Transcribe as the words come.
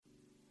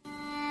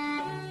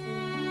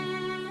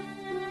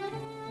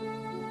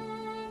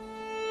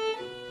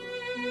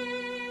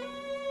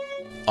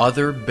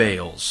Other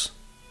Baals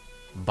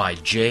by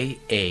J.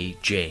 A.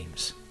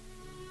 James.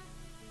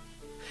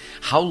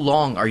 How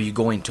long are you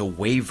going to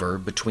waver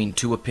between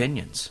two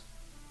opinions?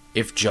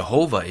 If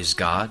Jehovah is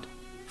God,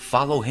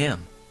 follow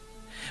him.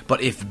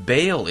 But if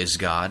Baal is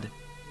God,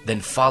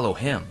 then follow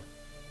him.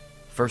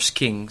 1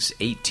 Kings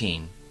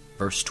 18,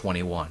 verse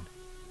 21.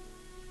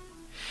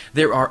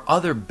 There are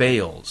other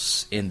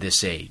Baals in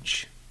this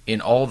age, in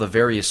all the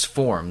various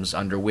forms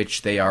under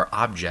which they are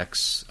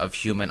objects of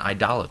human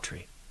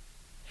idolatry.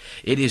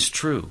 It is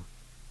true,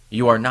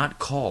 you are not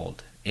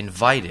called,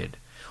 invited,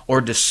 or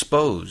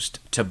disposed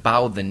to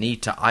bow the knee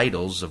to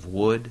idols of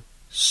wood,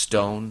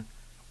 stone,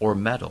 or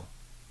metal.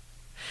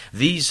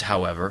 These,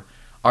 however,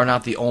 are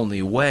not the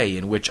only way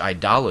in which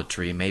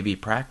idolatry may be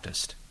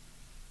practiced.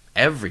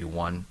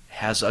 Everyone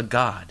has a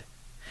God,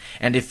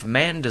 and if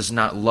man does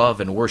not love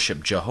and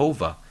worship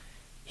Jehovah,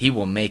 he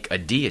will make a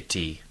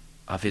deity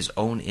of his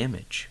own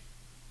image.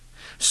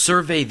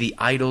 Survey the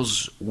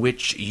idols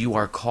which you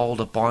are called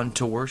upon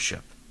to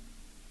worship.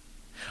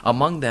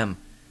 Among them,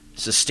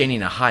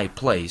 sustaining a high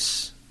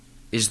place,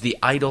 is the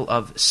idol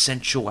of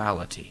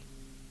sensuality.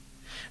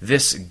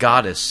 This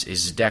goddess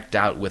is decked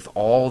out with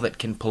all that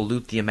can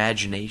pollute the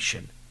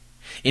imagination,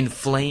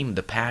 inflame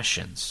the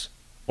passions,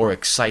 or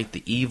excite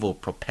the evil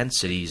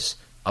propensities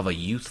of a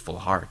youthful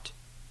heart.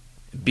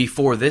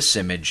 Before this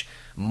image,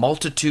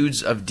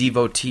 multitudes of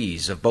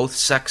devotees of both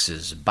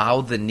sexes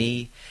bow the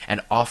knee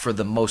and offer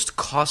the most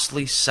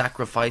costly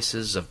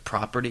sacrifices of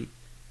property,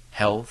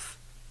 health,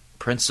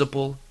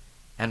 principle,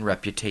 and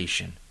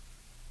reputation.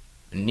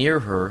 Near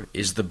her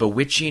is the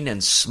bewitching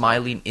and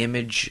smiling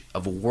image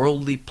of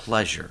worldly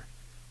pleasure,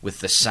 with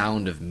the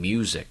sound of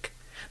music,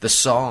 the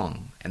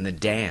song, and the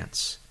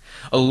dance,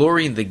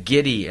 alluring the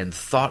giddy and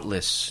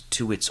thoughtless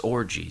to its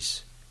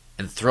orgies,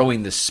 and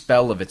throwing the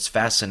spell of its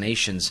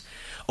fascinations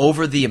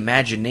over the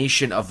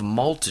imagination of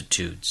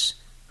multitudes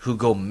who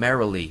go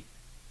merrily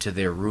to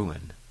their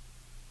ruin.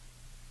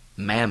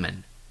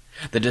 Mammon,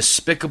 the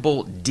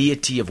despicable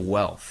deity of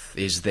wealth,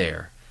 is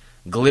there,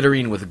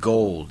 glittering with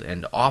gold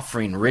and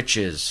offering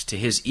riches to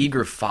his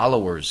eager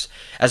followers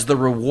as the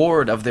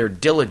reward of their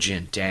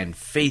diligent and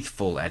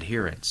faithful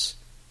adherence.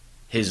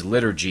 His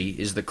liturgy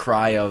is the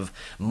cry of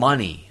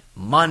money,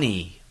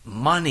 money,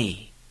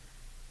 money.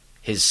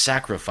 His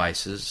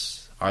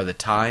sacrifices are the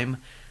time,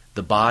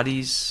 the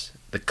bodies,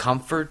 the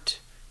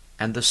comfort,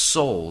 and the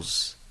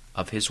souls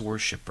of his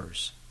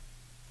worshippers.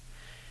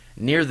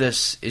 Near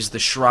this is the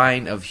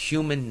shrine of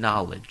human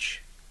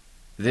knowledge.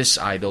 This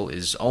idol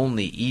is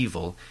only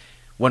evil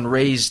when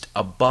raised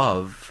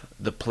above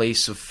the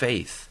place of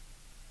faith,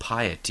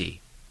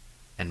 piety,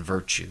 and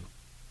virtue.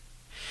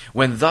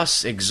 When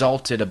thus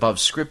exalted above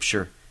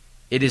Scripture,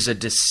 it is a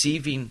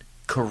deceiving,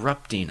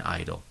 corrupting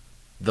idol,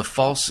 the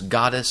false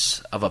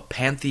goddess of a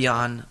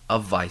pantheon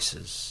of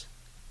vices.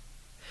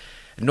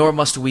 Nor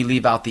must we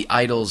leave out the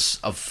idols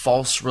of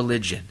false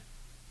religion,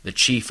 the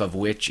chief of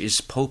which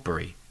is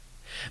popery,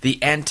 the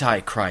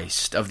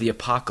Antichrist of the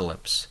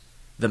Apocalypse,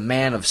 the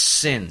man of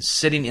sin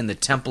sitting in the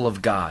temple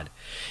of God,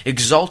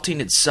 exalting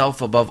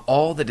itself above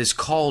all that is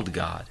called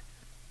God.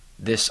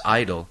 This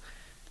idol,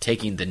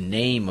 taking the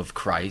name of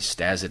Christ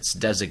as its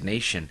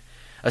designation,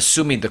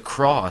 assuming the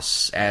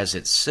cross as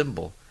its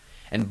symbol,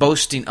 and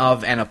boasting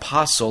of an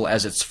apostle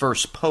as its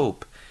first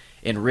pope,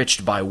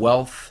 enriched by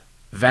wealth,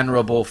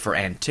 venerable for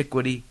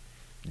antiquity,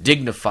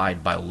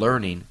 dignified by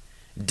learning,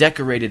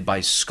 decorated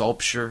by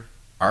sculpture,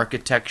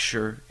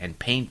 architecture, and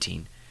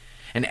painting,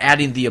 and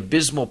adding the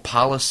abysmal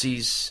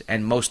policies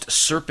and most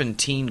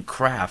serpentine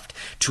craft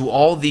to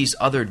all these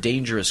other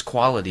dangerous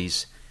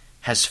qualities,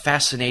 has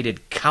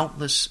fascinated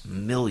countless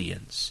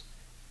millions,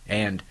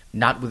 and,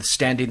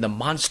 notwithstanding the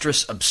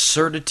monstrous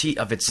absurdity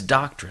of its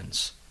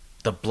doctrines,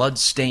 the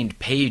blood-stained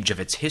page of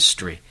its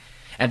history,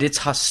 and its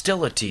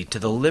hostility to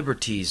the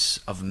liberties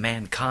of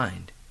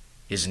mankind,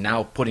 is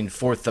now putting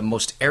forth the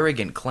most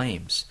arrogant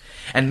claims,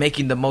 and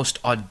making the most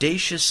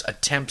audacious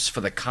attempts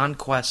for the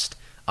conquest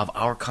of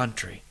our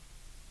country.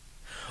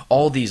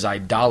 All these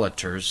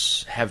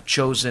idolaters have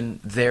chosen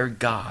their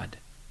God,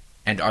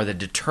 and are the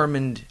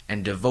determined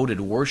and devoted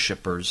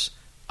worshippers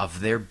of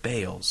their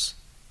Baals.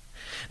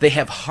 They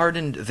have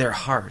hardened their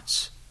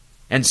hearts,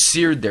 and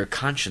seared their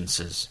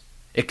consciences,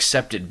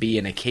 except it be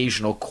an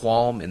occasional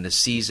qualm in the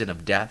season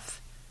of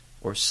death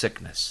or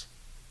sickness.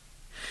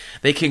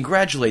 They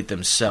congratulate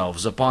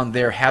themselves upon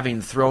their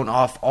having thrown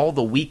off all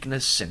the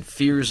weakness and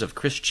fears of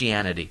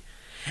Christianity,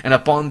 and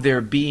upon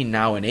their being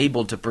now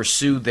enabled to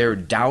pursue their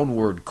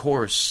downward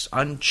course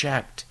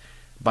unchecked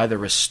by the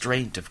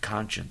restraint of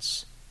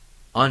conscience.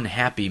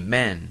 Unhappy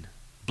men,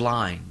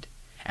 blind,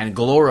 and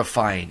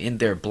glorifying in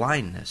their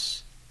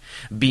blindness,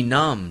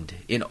 benumbed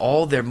in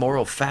all their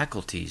moral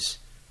faculties,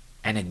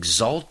 and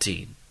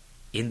exulting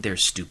in their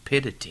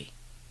stupidity.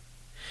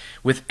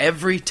 With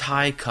every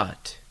tie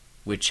cut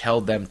which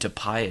held them to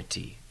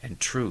piety and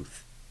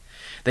truth,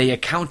 they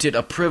account it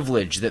a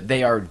privilege that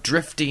they are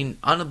drifting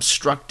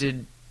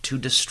unobstructed to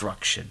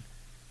destruction,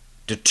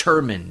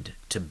 determined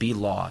to be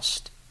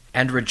lost,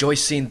 and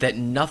rejoicing that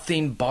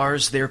nothing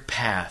bars their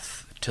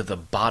path to the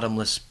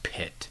bottomless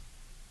pit.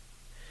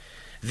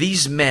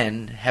 These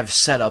men have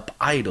set up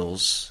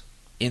idols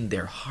in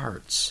their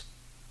hearts.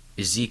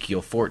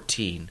 Ezekiel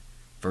 14,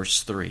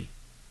 verse 3.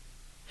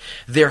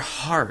 Their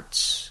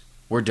hearts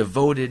were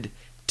devoted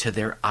to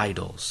their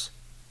idols.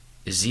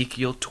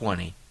 Ezekiel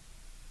 20,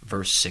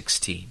 verse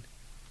 16.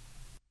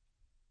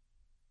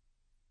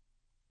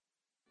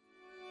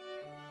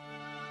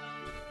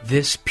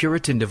 This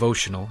Puritan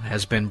devotional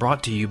has been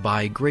brought to you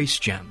by Grace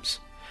Gems,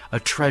 a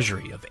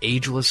treasury of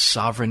ageless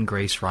sovereign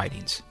grace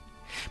writings.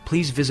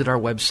 Please visit our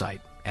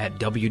website at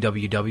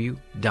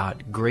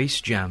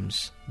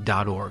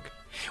www.gracegems.org,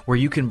 where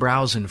you can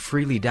browse and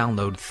freely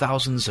download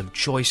thousands of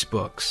choice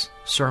books,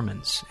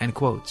 sermons, and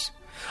quotes,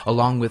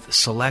 along with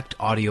select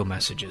audio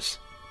messages.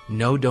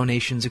 No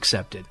donations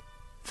accepted.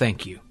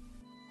 Thank you.